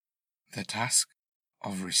the task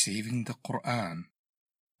of receiving the Quran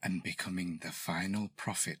and becoming the final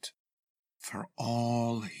prophet for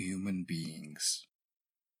all human beings.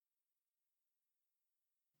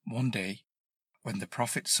 One day, when the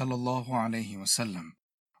Prophet ﷺ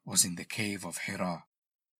was in the cave of Hira,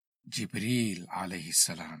 Jibreel alayhi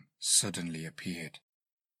salam suddenly appeared.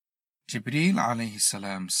 Jibreel alayhi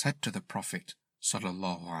salam said to the Prophet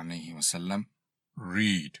ﷺ,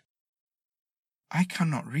 "Read." "I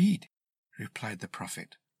cannot read," replied the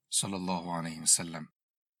Prophet ﷺ.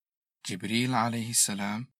 Jibreel alayhi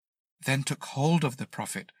salam then took hold of the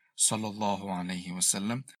Prophet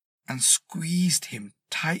ﷺ and squeezed him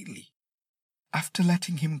tightly. After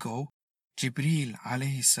letting him go, Jibreel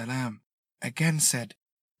alayhi salam again said,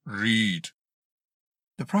 "Read."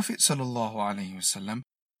 The Prophet ﷺ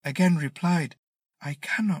again replied, "I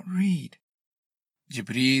cannot read."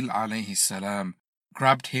 Jibreel alayhi salam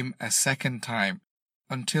grabbed him a second time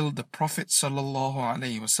until the Prophet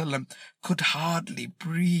ﷺ could hardly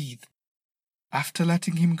breathe. After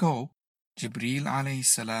letting him go, Jibreel alayhi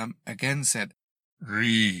salam again said,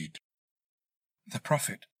 "Read." The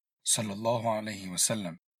Prophet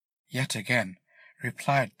ﷺ yet again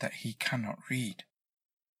replied that he cannot read.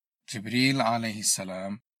 Jibreel alayhi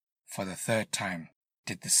salam for the third time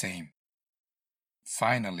did the same.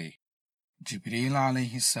 Finally, Jibreel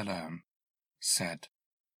alayhi salam said,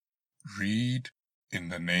 "Read in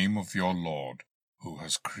the name of your Lord who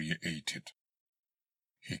has created.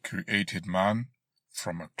 He created man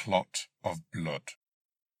from a clot of blood.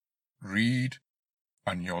 Read,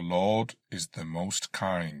 and your Lord is the most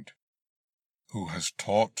kind, who has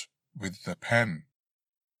taught with the pen,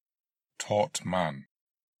 taught man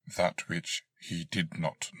that which he did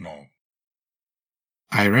not know."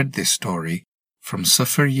 I read this story from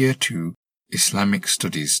Safar Year 2 Islamic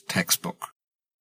Studies textbook.